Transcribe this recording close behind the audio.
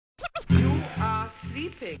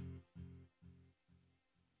sleeping.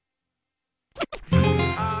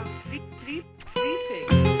 Sleeping.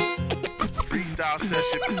 Freestyle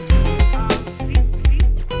session. Sleeping.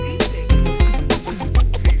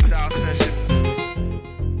 Freestyle session.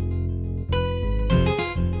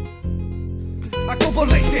 I go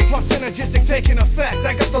ballistic, my synergistic taking effect.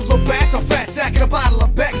 I got the Loopus, a fat sack and a bottle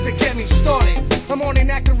of Bex to get me started. I'm on an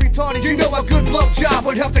acting retarded, you know a good blowjob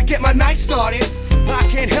would help to get my night started. I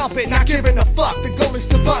can't help it, not giving a fuck. The goal is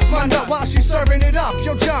to bust my nut while she's serving it up.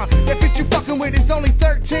 Yo, John, that bitch you fucking with is only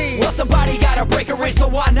 13. Well, somebody gotta break a race, so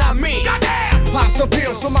why not me? Goddamn! Pop some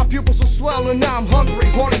pills so my pupils will swell, and now I'm hungry,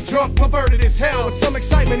 horny, drunk, perverted as hell. With some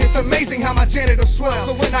excitement, it's amazing how my genitals swell.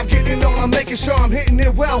 So when I'm getting on, I'm making sure I'm hitting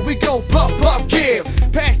it well. We go puff, puff, give,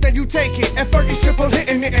 pass, then you take it. And Fergie's triple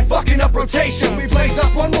hitting it and fucking up rotation. We blaze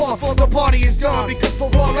up one more before the party is done, because for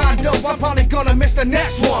all I know, I'm probably gonna miss the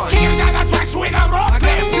next one. King got the tracks with a I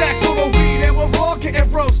got a rochester. sack full of weed and we're all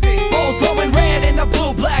getting roasted. Bowls glowing red in the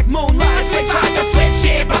blue black moonlight. Six like the split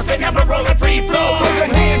shit, bouncing up a rolling free flow. Throw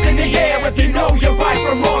your hands in the air if you know you're right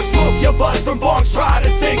from wrong. Smoke your buzz from bongs, try to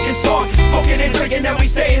sing your song. Smoking and drinking and we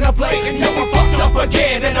staying up late. And now we're fucked up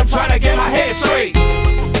again and I'm trying to get my head straight.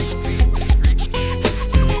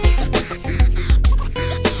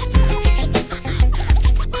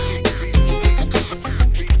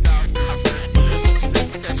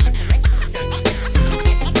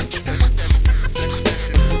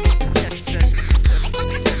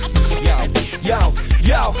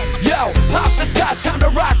 Yo, pop the scotch, time to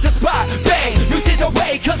rock the spot. Bang, nooses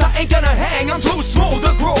away, cause I ain't gonna hang. I'm too smooth,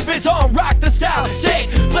 the groove is on, rock the style. Shake,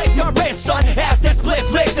 flick the wrist, son, ass that split,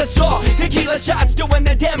 flick the saw. Tequila shots doing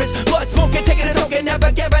the damage. Blood smoking, taking a token,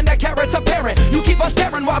 never giving the carrots apparent. You keep on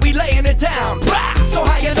staring while we laying it down. Bah! So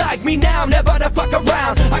how you like me now, never to fuck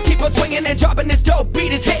around. I keep on swinging and dropping, this dope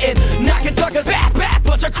beat is hitting. Knocking suckers back,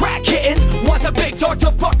 bunch of crack kittens. Want the big dog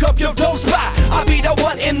to fuck up your dope spot. I'll be the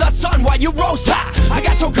one in the sun while you roast high. I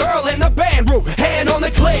got your girl in the band room, hand on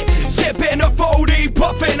the clit, sipping a 40,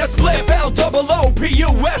 puffing a spliff,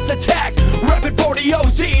 L-O-O-P-U-S attack, rapping 40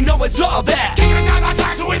 OZ, know it's all that. King got the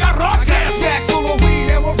tracks with a I got a rochester. sack full of weed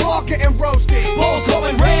and we're all getting roasted. Bowls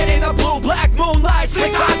glowing red in the blue black moonlight.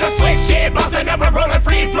 Six like the split shit, bouncing up a rolling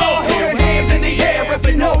free flow. Throw your hands in the air if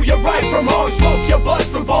you know you're right from wrong. Smoke your buzz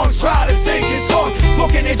from bongs, try to sing your song.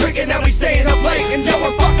 Smoking and drinking and we staying up late. And now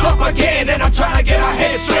we're fucked up again and I'm trying to get our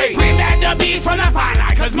heads straight. Bring back the beats from the fine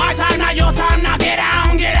line, cause my time, not your time, now get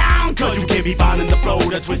down, get down. Cause you can't be finding the flow,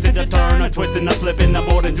 the twisting, the turn, the twisting, the flipping, the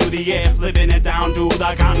board into the air, flipping it down to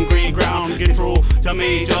the concrete ground. Control to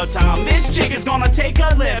Major Tom. This chick is gonna take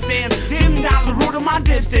a lift and dim down the root of my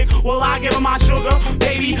dipstick. Well, I give her my sugar,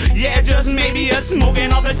 baby, yeah, just maybe a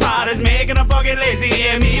smoking all this pot is making her fucking lazy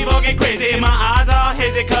and me fucking crazy. My eyes are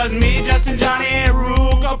hazy cause me, Justin, Johnny, and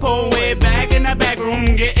Rook are pulled way back in the back room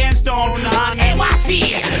getting stoned on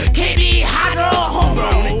NYC, KB, Hydro,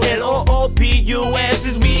 homegrown. L-O-O-P-U-S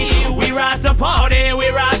is we. We rise to party, we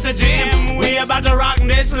rise to gym. We about to rock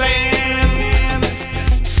this land.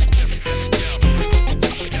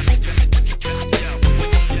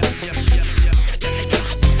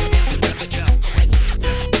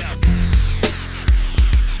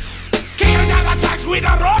 King got the tracks with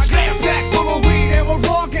a rochester. Sack full of weed and we're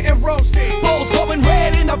all getting roasted. Bowls glowing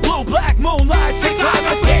red in the blue black moonlight. Six like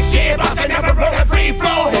a split shit, bouncing up a rolling free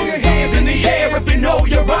flow. Throw your hands in the air if you know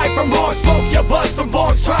you're right from wrong. Smoke your buzz from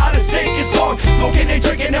bongs, try to sing your song. Smoking and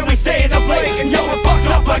drinking and we staying up late. And yo, we're fucked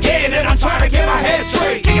up again and I'm trying to get my head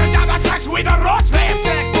straight. King got the tracks with a rochester.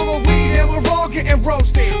 Sack full of weed and we're all getting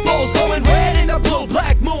roasted. Bowls glowing red in the blue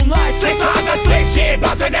black moonlight. Six like a split shit,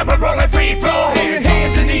 bouncing up a rolling free flow. Throw your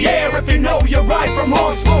hands in the air if you know you're right from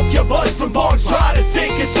wrong. Smoke your buzz from bongs, try to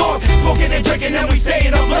sing your song. Smoking and drinking and we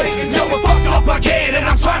staying up late.